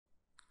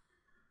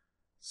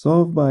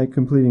Solve by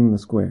completing the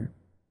square.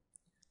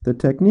 The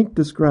technique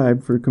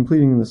described for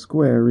completing the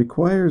square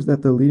requires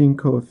that the leading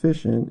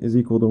coefficient is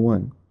equal to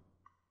 1.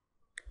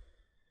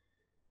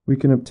 We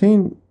can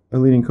obtain a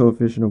leading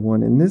coefficient of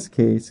 1 in this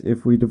case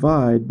if we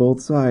divide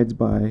both sides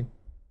by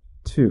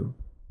 2.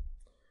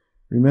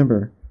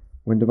 Remember,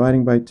 when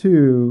dividing by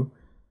 2,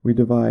 we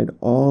divide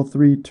all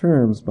three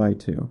terms by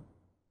 2.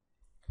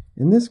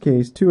 In this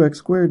case, 2x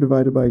squared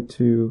divided by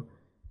 2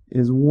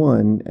 is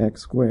 1x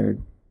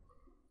squared.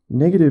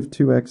 Negative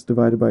 2x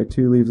divided by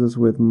 2 leaves us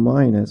with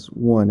minus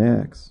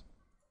 1x.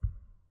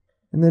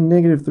 And then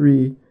negative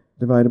 3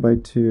 divided by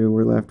 2,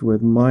 we're left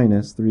with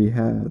minus 3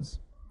 halves.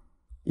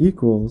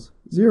 Equals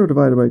 0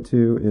 divided by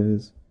 2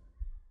 is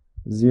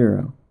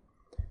 0.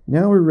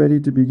 Now we're ready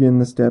to begin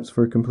the steps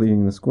for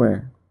completing the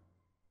square.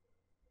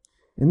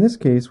 In this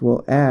case,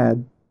 we'll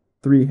add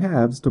 3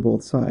 halves to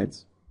both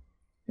sides.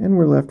 And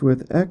we're left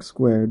with x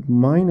squared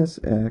minus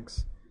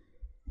x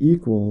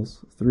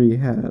equals 3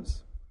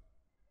 halves.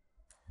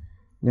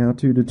 Now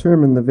to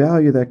determine the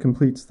value that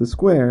completes the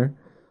square,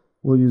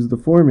 we'll use the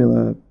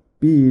formula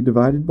b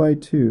divided by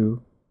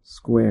 2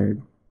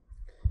 squared.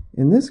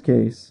 In this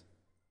case,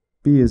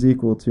 b is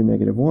equal to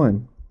negative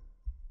 1.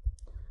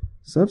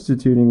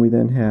 Substituting, we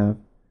then have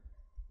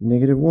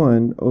negative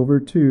 1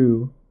 over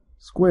 2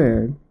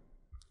 squared.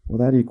 Well,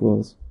 that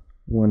equals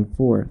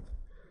 1/4.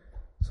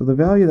 So the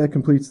value that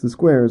completes the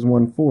square is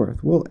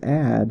 1/4. We'll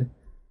add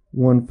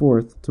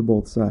 1/4 to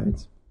both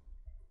sides.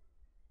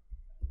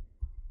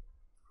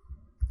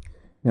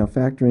 Now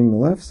factoring the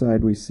left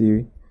side, we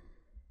see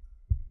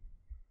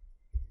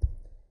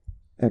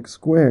x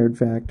squared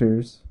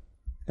factors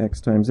x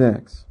times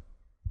x.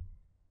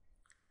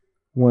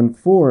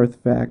 1/4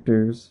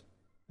 factors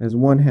as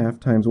 1/2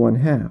 times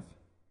 1/2.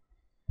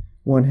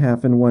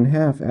 1/2 and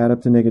 1/2 add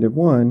up to negative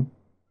 1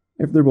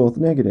 if they're both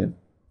negative.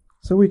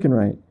 So we can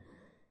write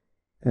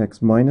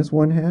x minus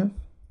 1/2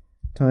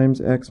 times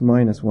x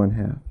minus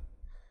 1/2.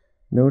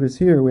 Notice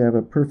here we have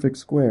a perfect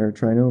square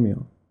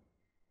trinomial.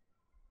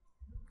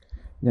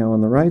 Now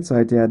on the right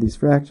side, to add these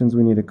fractions,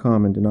 we need a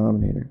common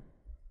denominator.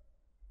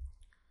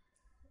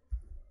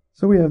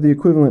 So we have the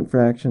equivalent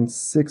fraction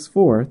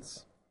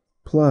 6/4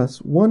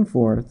 plus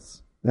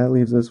 1/4. That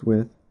leaves us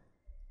with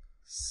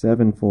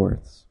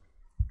 7/4.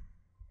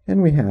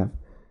 And we have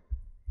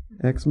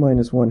x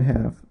minus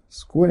 1/2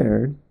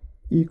 squared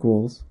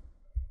equals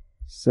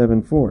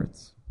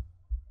 7/4.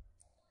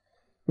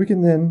 We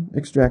can then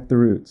extract the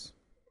roots.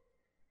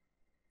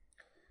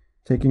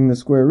 Taking the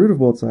square root of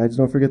both sides,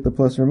 don't forget the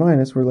plus or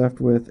minus, we're left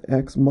with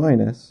x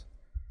minus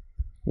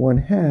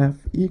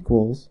 1/2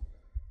 equals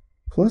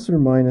plus or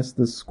minus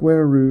the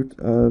square root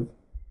of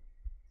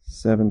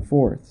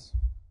 7/4.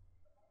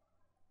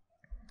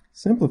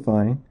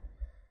 Simplifying,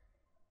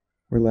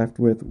 we're left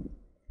with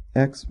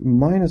x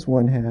minus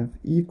 1/2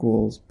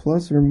 equals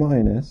plus or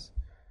minus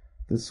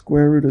the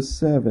square root of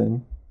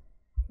 7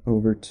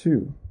 over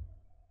 2.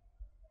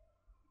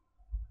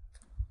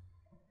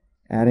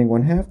 Adding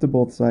 1/2 to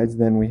both sides,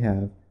 then we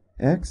have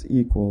x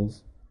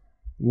equals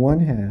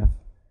 1/2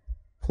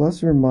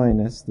 plus or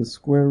minus the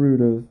square root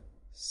of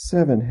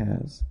 7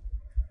 halves.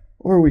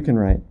 Or we can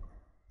write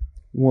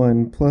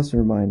 1 plus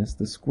or minus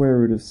the square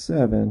root of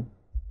 7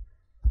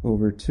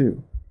 over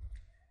 2.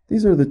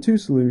 These are the two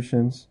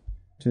solutions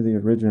to the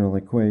original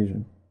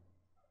equation.